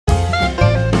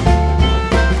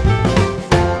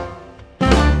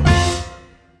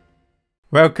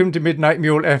Welcome to Midnight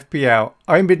Mule FPL.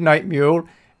 I'm Midnight Mule,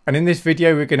 and in this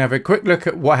video we're going to have a quick look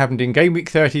at what happened in Game Week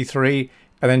 33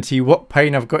 and then see what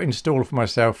pain I've got in store for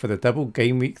myself for the double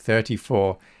Game Week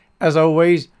 34. As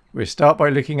always, we'll start by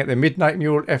looking at the Midnight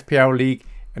Mule FPL League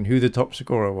and who the top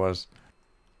scorer was.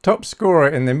 Top scorer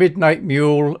in the Midnight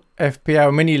Mule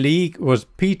FPL Mini League was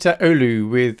Peter Olu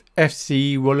with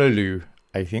FC Wololu,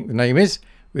 I think the name is,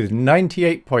 with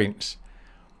 98 points.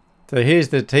 So here's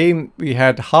the team. We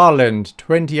had Haaland,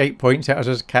 28 points out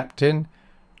as captain.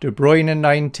 De Bruyne,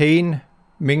 19.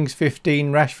 Mings,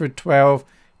 15. Rashford, 12.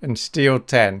 And Steele,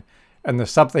 10. And the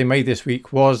sub they made this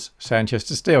week was Sanchez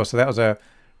to Steele. So that was a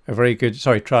very good,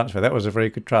 transfer. That was a very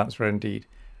good transfer indeed.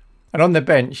 And on the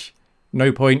bench,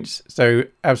 no points. So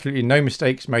absolutely no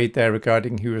mistakes made there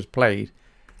regarding who was played.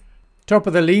 Top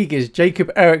of the league is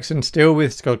Jacob Eriksson still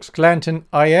with Skogsklanten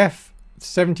IF,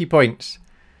 70 points.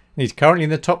 He's currently in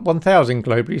the top 1,000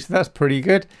 globally, so that's pretty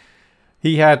good.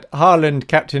 He had Haaland,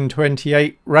 captain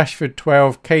 28, Rashford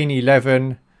 12, Kane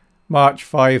 11, March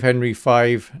 5, Henry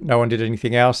 5. No one did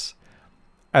anything else.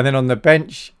 And then on the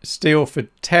bench, Steele for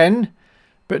 10.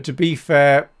 But to be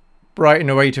fair, Brighton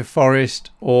away to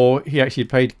Forest, or he actually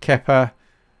played Kepa,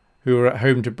 who were at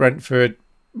home to Brentford.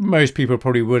 Most people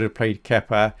probably would have played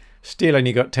Kepa. Steele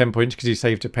only got 10 points because he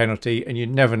saved a penalty, and you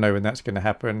never know when that's going to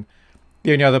happen.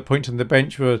 The only other points on the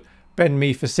bench were Ben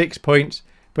Mee for 6 points,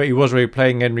 but he was already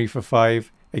playing Henry for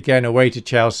 5. Again, away to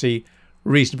Chelsea.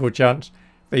 Reasonable chance.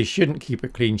 They shouldn't keep a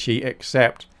clean sheet,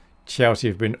 except Chelsea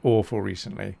have been awful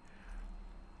recently.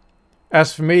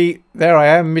 As for me, there I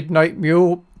am, Midnight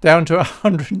Mule, down to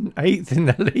 108th in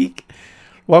the league.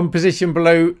 One position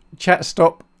below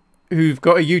Chatstop, who've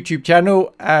got a YouTube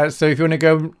channel. So if you want to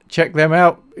go and check them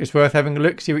out, it's worth having a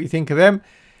look, see what you think of them.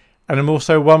 And I'm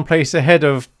also one place ahead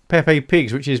of Pepe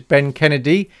Pigs, which is Ben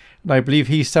Kennedy, and I believe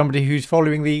he's somebody who's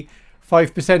following the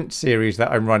 5% series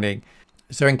that I'm running.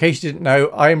 So in case you didn't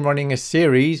know, I'm running a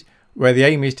series where the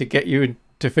aim is to get you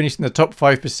to finish in the top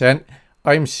 5%.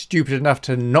 I'm stupid enough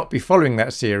to not be following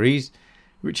that series,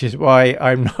 which is why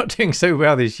I'm not doing so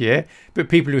well this year. But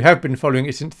people who have been following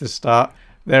it since the start,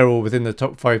 they're all within the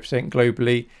top 5%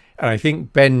 globally. And I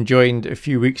think Ben joined a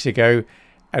few weeks ago,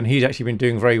 and he's actually been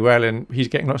doing very well, and he's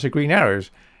getting lots of green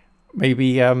arrows.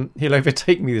 Maybe he'll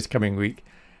overtake me this coming week.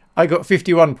 I got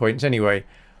 51 points anyway.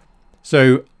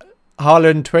 So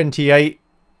Haaland 28.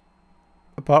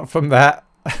 Apart from that,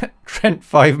 Trent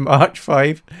 5, March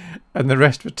 5, and the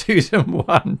rest were 2s and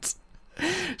 1s.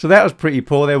 So that was pretty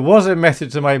poor. There was a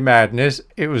method to my madness.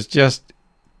 It was just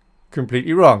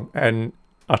completely wrong and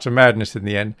utter madness in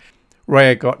the end.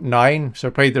 Raya got 9, so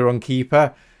I played the wrong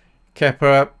keeper.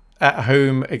 Kepa at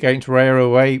home against Raya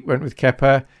away, went with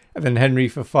Kepa. And then Henry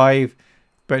for 5.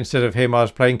 But instead of him, I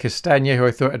was playing Castagna, who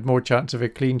I thought had more chance of a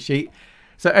clean sheet.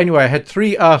 So anyway, I had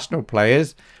 3 Arsenal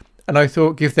players. And I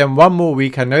thought, give them one more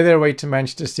week. I know they're away to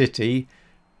Manchester City.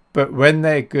 But when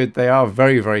they're good, they are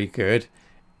very, very good.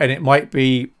 And it might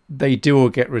be they do all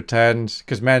get returns,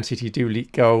 because Man City do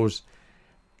leak goals.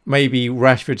 Maybe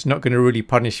Rashford's not going to really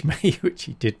punish me, which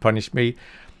he did punish me.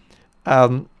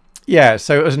 Yeah,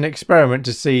 so it was an experiment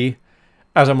to see,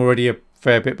 as I'm already a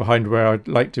fair bit behind where I'd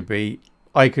like to be,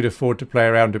 I could afford to play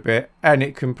around a bit, and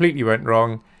it completely went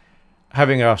wrong.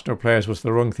 Having Arsenal players was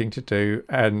the wrong thing to do,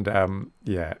 and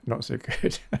yeah, not so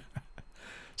good.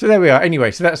 So there we are. Anyway,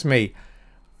 so that's me.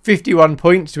 51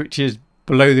 points, which is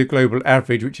below the global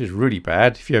average, which is really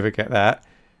bad if you ever get that.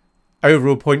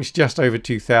 Overall points just over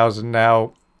 2,000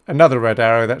 now. Another red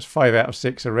arrow, that's 5 out of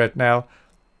 6 are red now.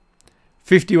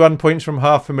 51 points from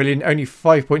 500,000, only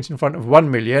 5 points in front of 1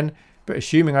 million. But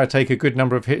assuming I take a good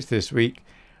number of hits this week,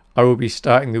 I will be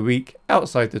starting the week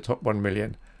outside the top 1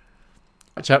 million.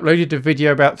 I uploaded a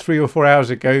video about 3 or 4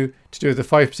 hours ago to do with the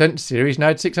 5% series, and I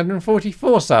had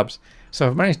 644 subs. So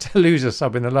I've managed to lose a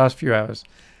sub in the last few hours.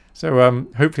 So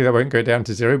hopefully that won't go down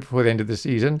to 0 before the end of the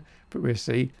season, but we'll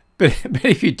see. But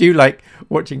if you do like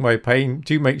watching my pain,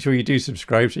 do make sure you do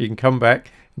subscribe so you can come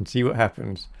back and see what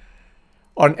happens.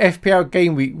 On FPL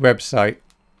Gameweek website,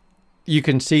 you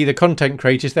can see the content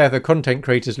creators. They have the Content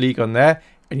Creators League on there,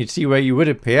 and you'd see where you would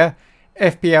appear.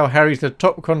 FPL Harry's the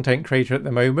top content creator at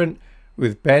the moment,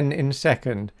 with Ben in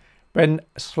second. Ben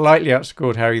slightly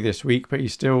outscored Harry this week, but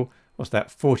he's still,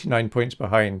 49 points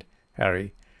behind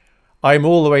Harry. I'm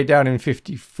all the way down in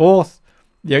 54th.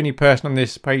 The only person on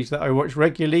this page that I watch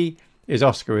regularly is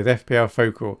Oscar with FPL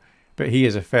Focal, but he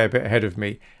is a fair bit ahead of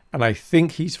me, and I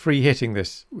think he's free hitting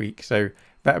this week, so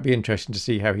that would be interesting to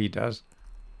see how he does.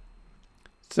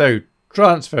 So,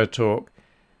 transfer talk.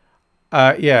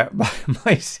 Yeah,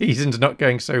 my season's not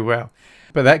going so well.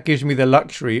 But that gives me the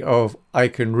luxury of I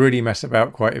can really mess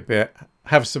about quite a bit,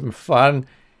 have some fun,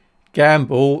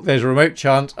 gamble, there's a remote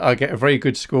chance I'll get a very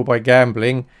good score by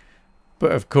gambling.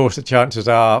 But of course, the chances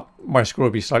are my score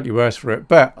will be slightly worse for it.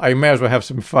 But I may as well have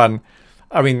some fun.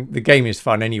 I mean, the game is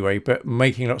fun anyway, but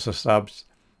making lots of subs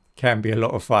can be a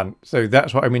lot of fun. So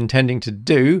that's what I'm intending to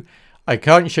do. I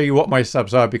can't show you what my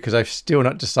subs are because I've still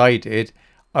not decided.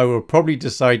 I will probably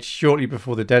decide shortly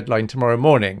before the deadline tomorrow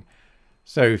morning.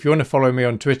 So if you want to follow me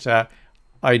on Twitter,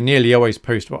 I nearly always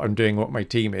post what I'm doing, what my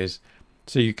team is.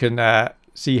 So you can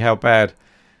see how bad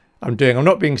I'm doing. I'm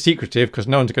not being secretive because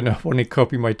no one's going to want to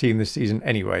copy my team this season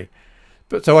anyway.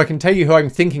 But so I can tell you who I'm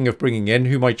thinking of bringing in,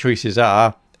 who my choices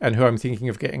are, and who I'm thinking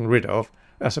of getting rid of.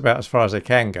 That's about as far as I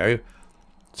can go.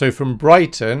 So from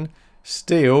Brighton,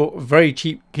 Steele, very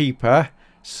cheap keeper.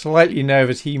 Slightly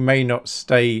nervous he may not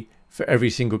stay for every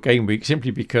single game week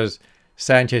simply because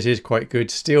Sanchez is quite good.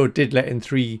 Steele did let in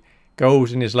 3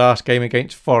 goals in his last game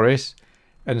against Forest.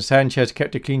 And Sanchez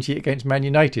kept a clean sheet against Man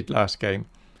United last game.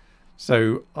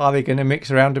 So are they going to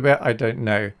mix around a bit? I don't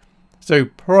know. So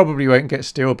probably won't get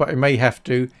Steele, but I may have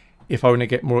to if I want to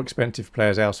get more expensive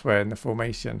players elsewhere in the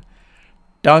formation.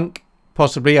 Dunk,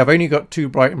 possibly. I've only got 2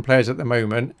 Brighton players at the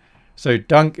moment. So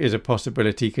Dunk is a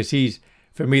possibility because he's,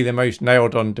 for me, the most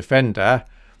nailed on defender.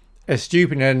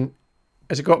 Estupiñán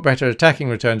has got better attacking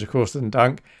returns, of course, than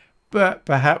Dunk. But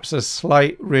perhaps a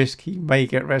slight risk he may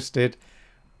get rested.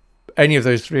 Any of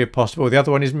those 3 are possible. The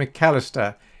other one is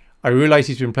McAllister. I realise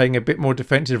he's been playing a bit more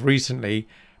defensive recently.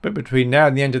 But between now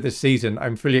and the end of the season,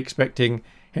 I'm fully expecting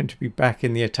him to be back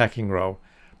in the attacking role.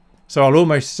 So I'll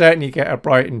almost certainly get a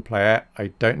Brighton player. I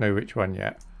don't know which one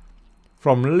yet.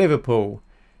 From Liverpool,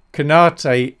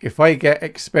 Konate. If I get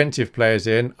expensive players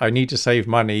in, I need to save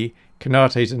money.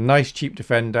 Konate's a nice cheap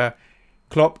defender.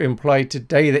 Klopp implied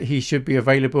today that he should be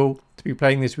available to be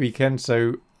playing this weekend,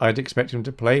 so I'd expect him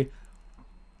to play.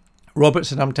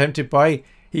 Robertson I'm tempted by.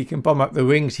 He can bomb up the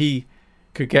wings. He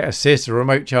could get assists, a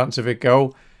remote chance of a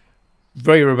goal.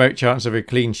 Very remote chance of a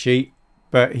clean sheet.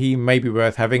 But he may be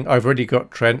worth having. I've already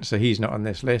got Trent, so he's not on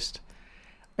this list.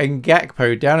 And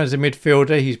Gakpo, down as a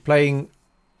midfielder. He's playing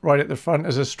right at the front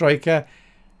as a striker.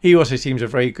 He also seems a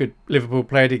very good Liverpool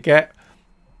player to get.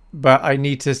 But I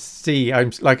need to see.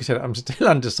 Like I said, I'm still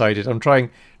undecided. I'm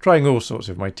trying all sorts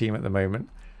with my team at the moment.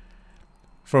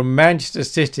 From Manchester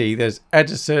City, there's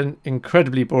Edison,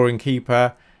 incredibly boring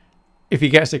keeper. If he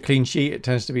gets a clean sheet, it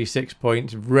tends to be 6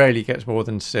 points. Rarely gets more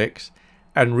than 6.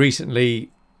 And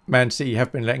recently, Man City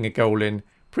have been letting a goal in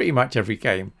pretty much every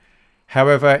game.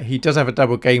 However, he does have a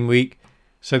double game week,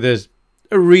 so there's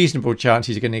a reasonable chance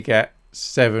he's going to get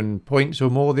 7 points or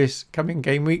more this coming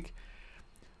game week.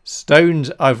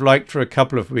 Stones I've liked for a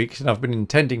couple of weeks and I've been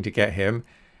intending to get him.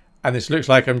 And this looks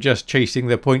like I'm just chasing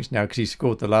the points now because he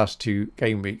scored the last 2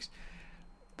 game weeks.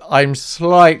 I'm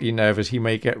slightly nervous he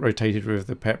may get rotated with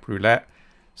the Pep Roulette.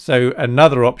 So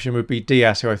another option would be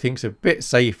Diaz, who I think is a bit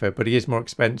safer, but he is more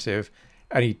expensive.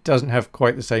 And he doesn't have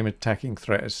quite the same attacking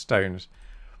threat as Stones.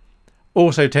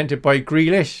 Also tempted by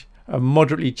Grealish, a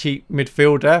moderately cheap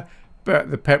midfielder.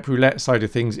 But the Pep Roulette side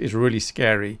of things is really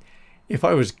scary. If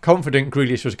I was confident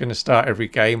Grealish was going to start every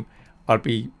game, I'd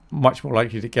be much more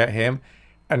likely to get him.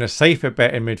 And a safer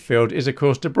bet in midfield is, of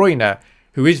course, De Bruyne,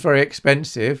 who is very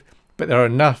expensive. But there are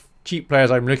enough cheap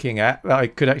players I'm looking at that I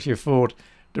could actually afford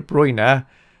De Bruyne.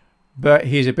 But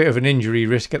he's a bit of an injury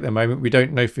risk at the moment. We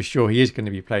don't know for sure he is going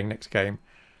to be playing next game.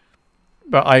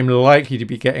 But I'm likely to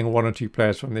be getting 1 or 2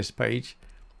 players from this page.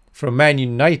 From Man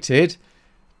United,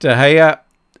 De Gea,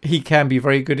 he can be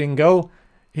very good in goal.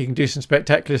 He can do some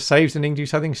spectacular saves and he can do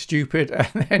something stupid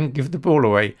and then give the ball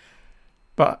away.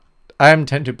 But I am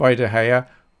tempted by De Gea.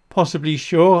 Possibly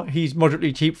sure he's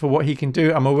moderately cheap for what he can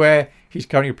do. I'm aware he's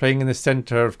currently playing in the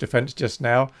centre of defence just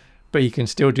now. But he can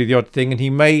still do the odd thing. And he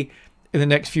may, in the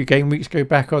next few game weeks, go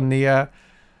back on the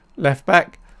left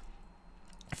back.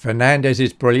 Fernandes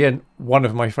is brilliant. One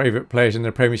of my favourite players in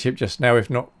the Premiership just now, if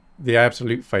not the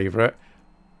absolute favourite.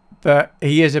 But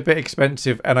he is a bit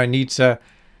expensive and I need to,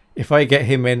 if I get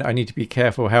him in, I need to be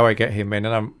careful how I get him in,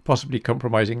 and I'm possibly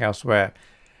compromising elsewhere.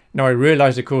 Now, I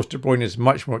realise, of course, De Bruyne is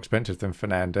much more expensive than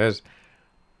Fernandes,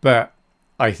 but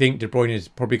I think De Bruyne is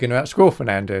probably going to outscore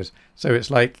Fernandes. So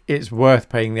it's like, it's worth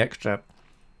paying the extra.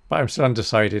 But I'm still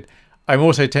undecided. I'm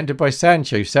also tempted by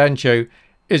Sancho. Sancho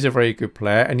is a very good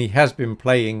player and he has been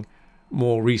playing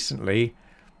more recently.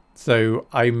 So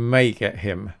I may get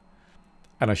him.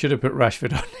 And I should have put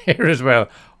Rashford on here as well.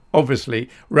 Obviously,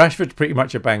 Rashford's pretty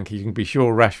much a banker. You can be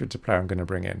sure Rashford's a player I'm going to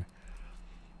bring in.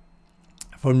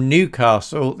 From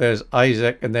Newcastle, there's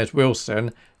Isaac and there's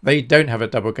Wilson. They don't have a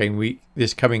double game week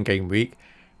this coming game week,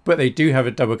 but they do have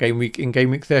a double game week in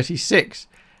game week 36.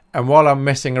 And while I'm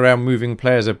messing around moving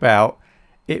players about,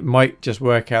 it might just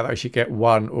work out that I should get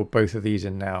one or both of these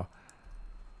in now.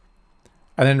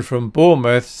 And then from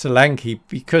Bournemouth, Solanke,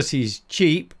 because he's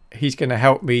cheap, he's going to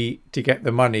help me to get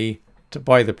the money to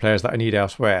buy the players that I need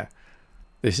elsewhere.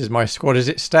 This is my squad as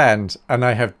it stands, and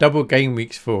I have double game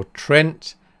weeks for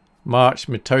Trent, March,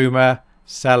 Mitoma,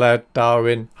 Salah,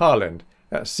 Darwin, Haaland.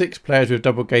 That's 6 players with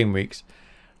double game weeks.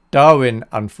 Darwin,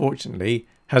 unfortunately,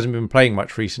 hasn't been playing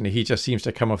much recently. He just seems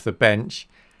to come off the bench.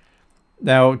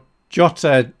 Now,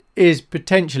 Jota is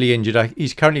potentially injured.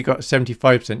 He's currently got a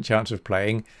 75% chance of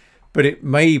playing, but it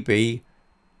may be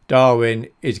Darwin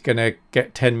is going to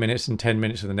get 10 minutes and 10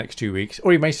 minutes for the next 2 weeks,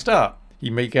 or he may start. He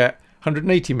may get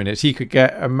 180 minutes. He could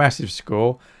get a massive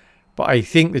score, but I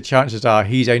think the chances are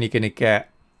he's only going to get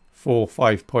 4 or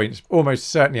 5 points, almost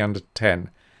certainly under 10.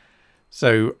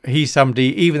 So he's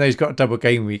somebody, even though he's got a double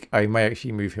game week, I may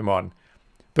actually move him on.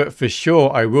 But for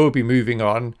sure, I will be moving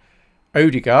on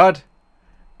Odegaard,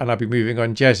 and I'll be moving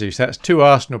on Jesus. That's 2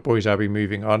 Arsenal boys I'll be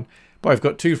moving on. But I've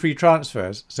got 2 free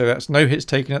transfers, so that's no hits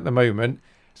taken at the moment.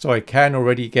 So I can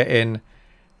already get in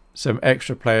some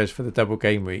extra players for the double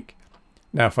game week.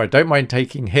 Now, if I don't mind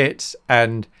taking hits,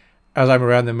 and as I'm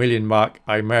around the million mark,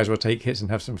 I may as well take hits and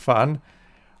have some fun,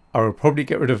 I will probably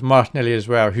get rid of Martinelli as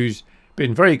well, who's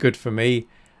been very good for me.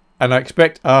 And I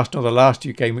expect Arsenal the last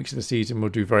 2 game weeks of the season will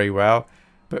do very well.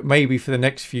 But maybe for the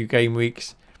next few game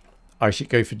weeks, I should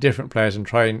go for different players and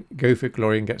try and go for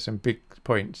glory and get some big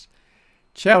points.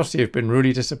 Chelsea have been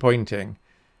really disappointing.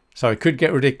 So I could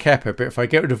get rid of Kepa, but if I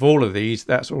get rid of all of these,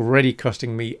 that's already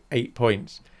costing me 8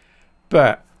 points.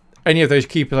 But any of those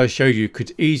keepers I showed you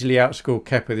could easily outscore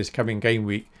Kepa this coming game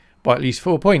week by at least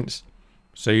 4 points.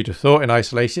 So you'd have thought in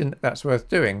isolation that's worth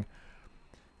doing.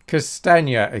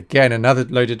 Castagna, again, another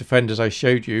load of defenders I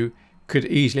showed you, could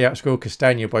easily outscore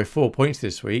Castagna by 4 points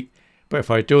this week. But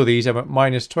if I do these, I'm at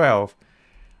minus 12.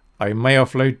 I may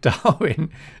offload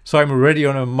Darwin, so I'm already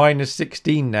on a minus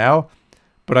 16 now.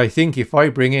 But I think if I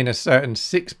bring in a certain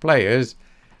 6 players,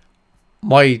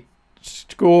 my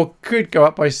score could go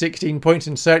up by 16 points.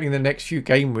 And certainly in the next few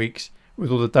game weeks,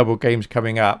 with all the double games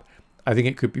coming up, I think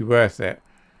it could be worth it.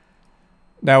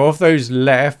 Now, of those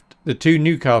left, the 2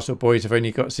 Newcastle boys have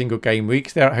only got single game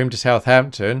weeks. They're at home to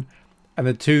Southampton. And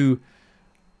the 2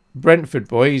 Brentford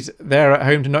boys, they're at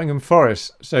home to Nottingham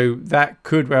Forest. So that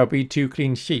could well be 2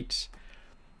 clean sheets.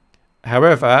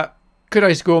 However, could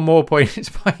I score more points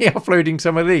by offloading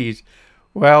some of these?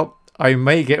 Well, I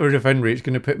may get rid of Henry. It's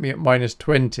going to put me at minus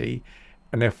 20.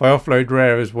 And if I offload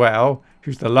Rare as well,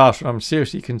 who's the last one I'm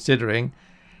seriously considering,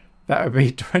 that would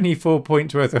be 24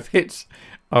 points worth of hits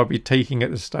I'll be taking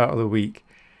at the start of the week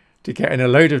to get in a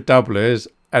load of doublers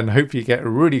and hopefully get a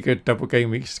really good double game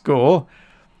week score.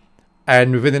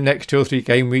 And within the next 2 or 3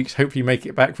 game weeks, hopefully make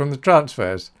it back from the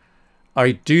transfers.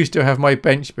 I do still have my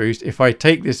bench boost. If I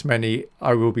take this many,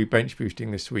 I will be bench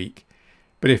boosting this week.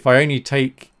 But if I only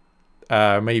take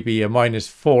maybe a minus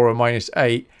 4 or minus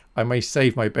 8, I may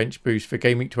save my bench boost for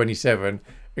game week 27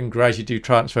 and gradually do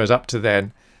transfers up to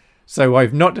then. So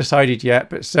I've not decided yet,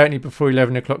 but certainly before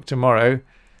 11 o'clock tomorrow,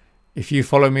 if you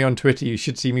follow me on Twitter, you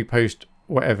should see me post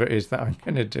whatever it is that I'm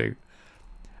going to do.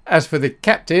 As for the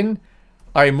captain,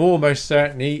 I'm almost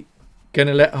certainly going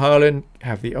to let Haaland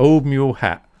have the old mule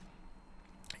hat.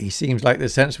 He seems like the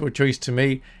sensible choice to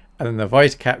me. And then the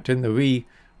vice captain, the wee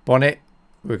bonnet,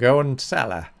 will go on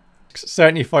Salah.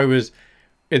 Certainly if I was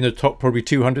in the top probably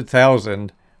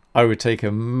 200,000, I would take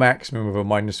a maximum of a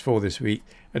minus 4 this week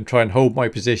and try and hold my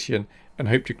position and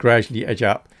hope to gradually edge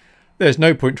up. There's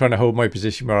no point trying to hold my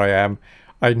position where I am.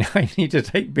 I need to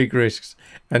take big risks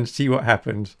and see what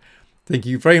happens. Thank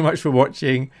you very much for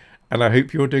watching, and I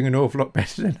hope you're doing an awful lot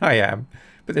better than I am.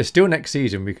 But there's still next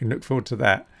season. We can look forward to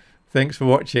that. Thanks for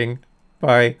watching.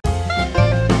 Bye.